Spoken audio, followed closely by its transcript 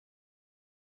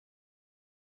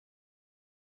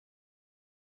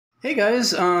Hey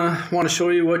guys, want to show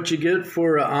you what you get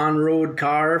for an on-road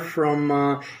car from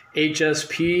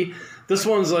HSP. This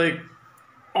one's like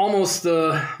almost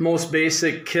the most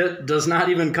basic kit, does not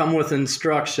even come with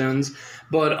instructions,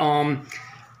 but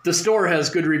the store has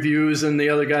good reviews, and the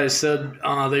other guys said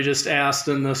they just asked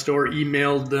and the store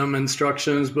emailed them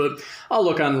instructions, but I'll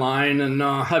look online, and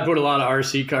I put a lot of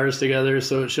RC cars together,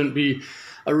 so it shouldn't be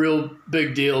a real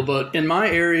big deal. But in my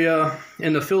area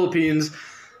in the Philippines,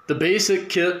 the basic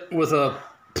kit with a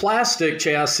plastic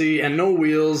chassis and no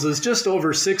wheels is just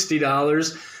over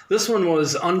 $60. This one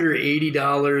was under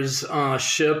 $80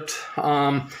 shipped.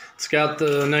 It's got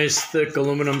the nice thick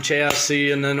aluminum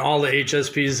chassis, and then all the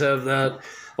HSPs have that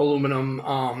aluminum,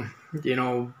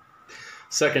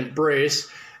 second brace.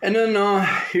 And then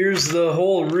here's the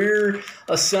whole rear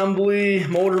assembly,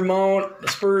 motor mount,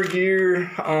 spur gear,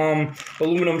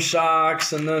 aluminum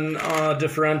shocks, and then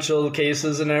differential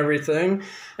cases and everything.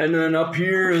 And then up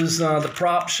here is the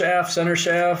prop shaft, center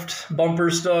shaft,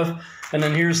 bumper stuff. And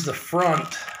then here's the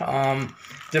front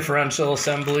differential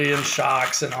assembly and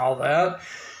shocks and all that.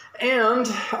 And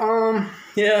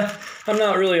yeah, I'm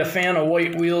not really a fan of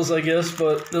white wheels, I guess,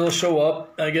 but they'll show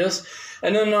up, I guess.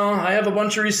 And then I have a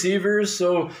bunch of receivers,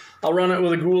 so I'll run it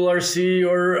with a Goolrc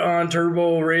or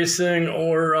Turbo Racing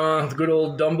or the good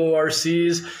old Dumbo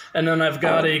RCs. And then I've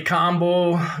got a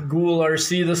combo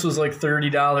Goolrc. This was like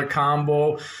 $30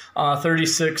 combo,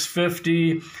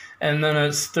 $36.50, and then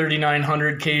it's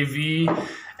 3,900 kV.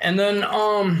 And then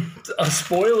a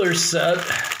spoiler set,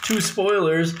 2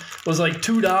 spoilers, was like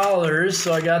 $2,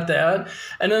 so I got that.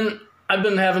 And then I've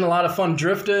been having a lot of fun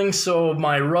drifting, so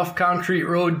my rough concrete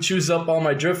road chews up all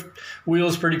my drift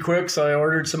wheels pretty quick, so I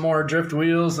ordered some more drift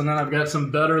wheels, and then I've got some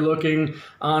better looking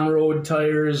on-road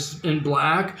tires in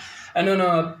black. And then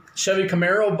a Chevy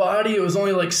Camaro body, it was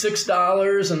only like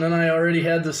 $6, and then I already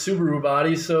had the Subaru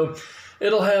body, so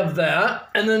it'll have that.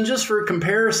 And then just for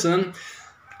comparison,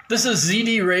 this is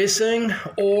ZD Racing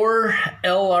or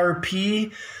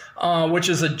LRP, which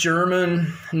is a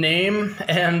German name,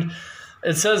 and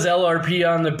it says LRP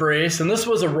on the brace, and this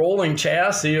was a rolling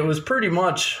chassis. It was pretty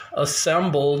much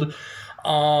assembled. The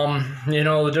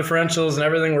differentials and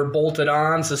everything were bolted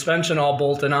on, suspension all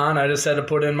bolted on. I just had to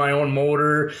put in my own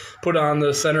motor, put on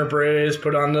the center brace,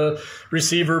 put on the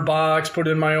receiver box, put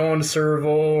in my own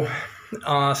servo,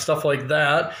 stuff like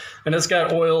that. And it's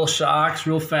got oil shocks,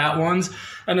 real fat ones.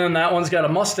 And then that one's got a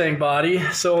Mustang body.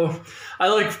 So I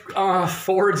like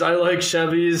Fords, I like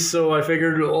Chevys, so I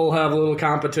figured we'll have a little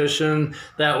competition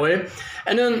that way.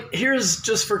 And then here's,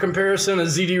 just for comparison, a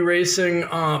ZD Racing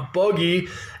buggy.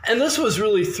 And this was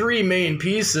really 3 main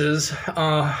pieces,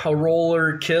 a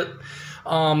roller kit.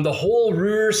 The whole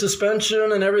rear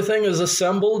suspension and everything is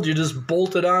assembled. You just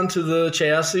bolt it onto the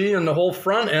chassis, and the whole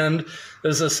front end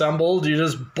is assembled. You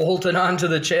just bolt it onto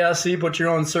the chassis, put your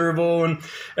own servo and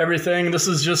everything. This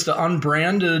is just an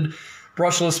unbranded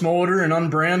brushless motor and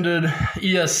unbranded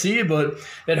ESC, but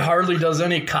it hardly does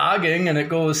any cogging, and it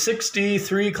goes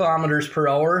 63 kilometers per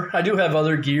hour. I do have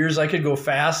other gears. I could go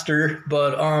faster,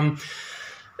 but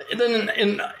then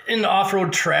in the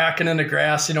off-road track and in the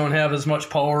grass, you don't have as much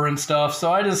power and stuff,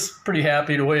 so I just pretty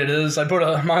happy the way it is. I put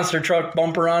a monster truck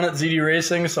bumper on it, ZD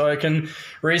Racing, so I can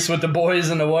race with the boys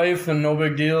and the wife, and no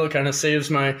big deal. It kind of saves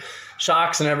my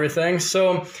shocks and everything.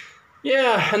 So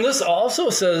yeah, and this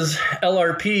also says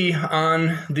LRP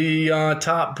on the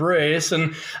top brace,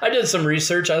 and I did some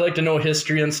research. I like to know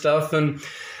history and stuff, and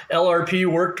LRP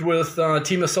worked with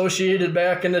Team Associated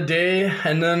back in the day,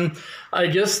 and then I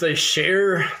guess they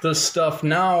share this stuff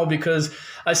now, because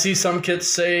I see some kits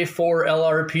say for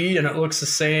LRP and it looks the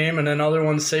same, and then other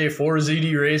ones say for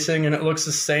ZD Racing and it looks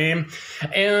the same.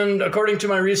 And according to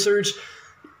my research,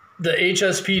 the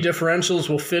HSP differentials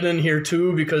will fit in here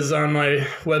too, because on my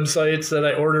websites that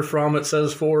I order from, it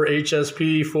says for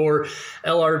HSP, for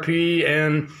LRP,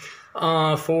 and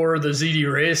for the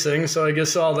ZD Racing, so I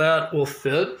guess all that will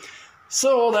fit.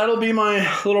 So that'll be my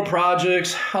little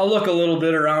projects. I'll look a little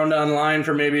bit around online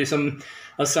for maybe some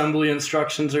assembly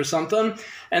instructions or something.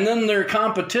 And then their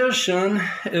competition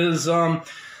is,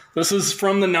 this is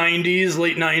from the 90s,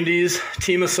 late 90s,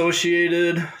 Team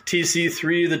Associated,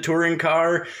 TC3, the touring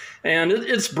car, and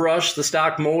it's brushed, the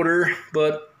stock motor,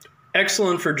 but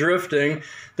excellent for drifting.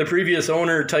 The previous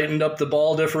owner tightened up the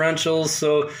ball differentials,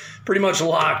 so pretty much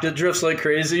locked. It drifts like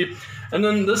crazy. And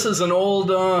then this is an old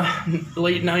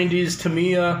late 90s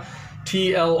Tamiya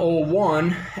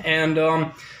TL01, and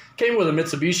came with a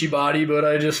Mitsubishi body, but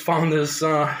I just found this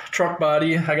truck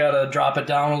body. I gotta drop it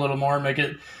down a little more, make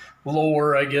it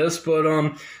lower, I guess. But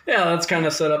yeah, that's kind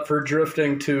of set up for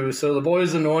drifting too. So the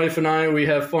boys and the wife and I, we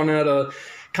have fun at a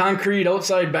concrete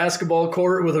outside basketball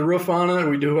court with a roof on it.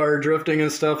 We do our drifting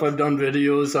and stuff. I've done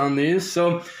videos on these.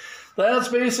 So that's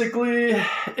basically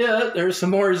it. There's some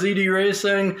more ZD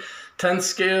Racing, 10th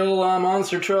scale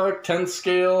monster truck, 10th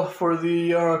scale for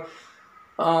the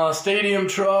stadium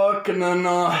truck, and then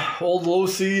old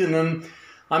Losi, and then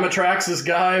I'm a Traxxas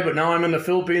guy, but now I'm in the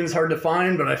Philippines, hard to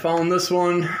find, but I found this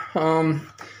one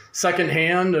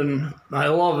secondhand, and I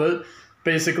love it.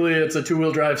 Basically, it's a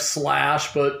two-wheel drive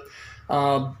Slash, but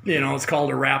you know, it's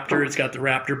called a Raptor. It's got the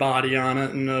Raptor body on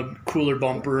it and a cooler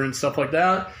bumper and stuff like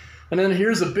that. And then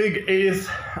here's a big 8th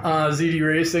ZD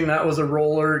Racing. That was a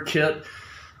roller kit.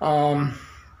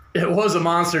 It was a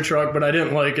monster truck, but I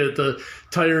didn't like it. The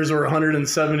tires were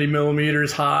 170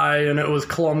 millimeters high, and it was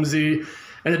clumsy,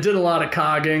 and it did a lot of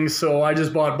cogging, so I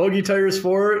just bought buggy tires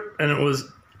for it, and it was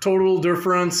total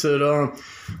difference. It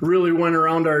really went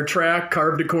around our track,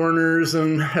 carved the corners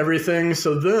and everything.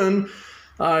 So then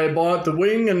I bought the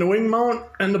wing and the wing mount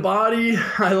and the body.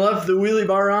 I left the wheelie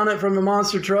bar on it from the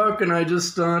monster truck, and I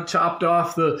just chopped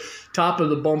off the top of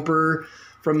the bumper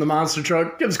from the monster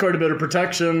truck. Gives quite a bit of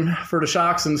protection for the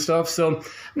shocks and stuff. So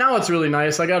now it's really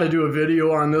nice. I got to do a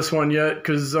video on this one yet,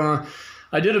 because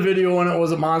I did a video when it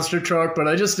was a monster truck, but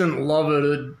I just didn't love it.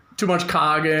 It too much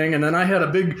cogging. And then I had a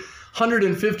big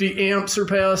 150 amp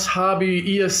Surpass Hobby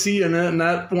ESC in it, and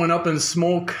that went up in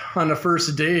smoke on the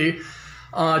first day,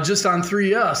 just on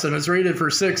 3S, and it's rated for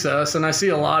 6S. And I see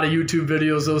a lot of YouTube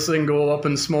videos, those things go up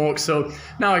in smoke. So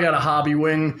now I got a hobby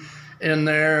wing in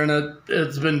there, and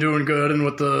it's been doing good, and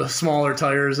with the smaller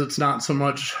tires it's not so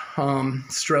much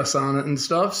stress on it and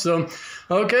stuff. So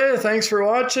okay, thanks for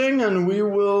watching, and we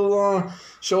will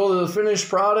show the finished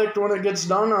product when it gets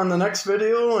done on the next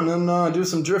video, and then do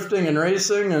some drifting and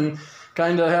racing and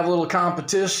kind of have a little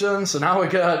competition. So now we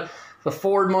got the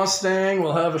Ford Mustang,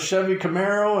 we'll have a Chevy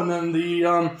Camaro, and then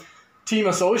the Team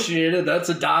Associated, that's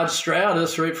a Dodge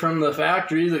Stratus right from the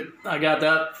factory. That I got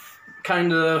that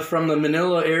kind of from the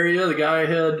Manila area. The guy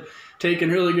had taken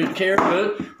really good care of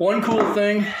it. One cool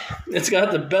thing, it's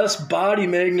got the best body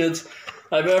magnets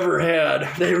I've ever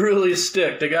had. They really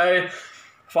stick. The guy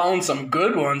found some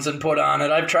good ones and put on it.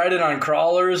 I've tried it on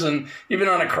crawlers, and even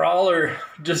on a crawler,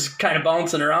 just kind of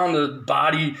bouncing around, the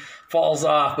body falls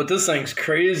off. But this thing's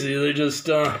crazy. They just,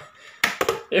 it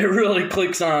really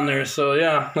clicks on there. So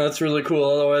yeah, that's really cool.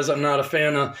 Otherwise, I'm not a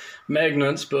fan of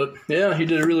magnets, but yeah, he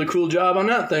did a really cool job on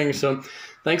that thing. So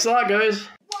thanks a lot, guys.